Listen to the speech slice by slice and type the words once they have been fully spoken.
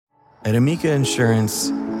At Amica Insurance,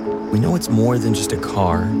 we know it's more than just a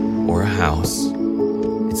car or a house.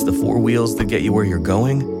 It's the four wheels that get you where you're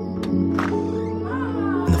going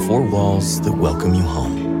and the four walls that welcome you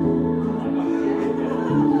home.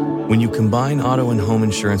 When you combine auto and home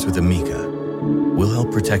insurance with Amica, we'll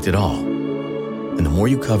help protect it all. And the more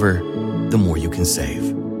you cover, the more you can save.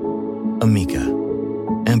 Amica.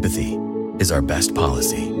 Empathy is our best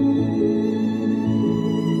policy.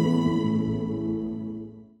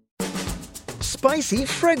 Spicy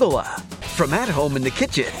fregola. From At Home in the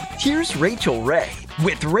Kitchen, here's Rachel Ray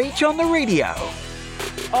with Rach on the Radio.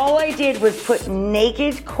 All I did was put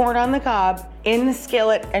naked corn on the cob in the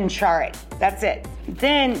skillet and char it. That's it.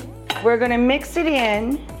 Then we're gonna mix it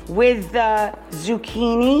in with the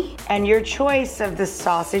zucchini and your choice of the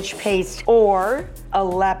sausage paste or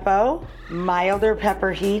Aleppo, milder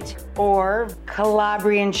pepper heat, or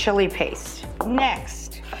Calabrian chili paste.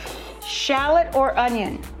 Next, shallot or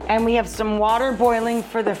onion. And we have some water boiling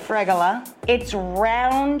for the fregola. It's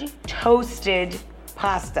round toasted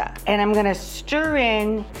pasta. And I'm gonna stir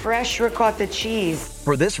in fresh ricotta cheese.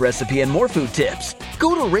 For this recipe and more food tips,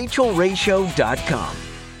 go to RachelRayShow.com.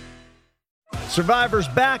 Survivor's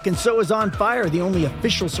back, and so is On Fire, the only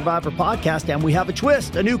official Survivor podcast, and we have a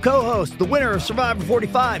twist, a new co-host, the winner of Survivor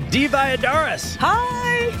 45, Dee Valladares.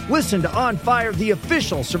 Hi! Listen to On Fire, the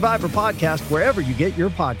official Survivor podcast, wherever you get your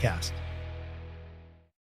podcast.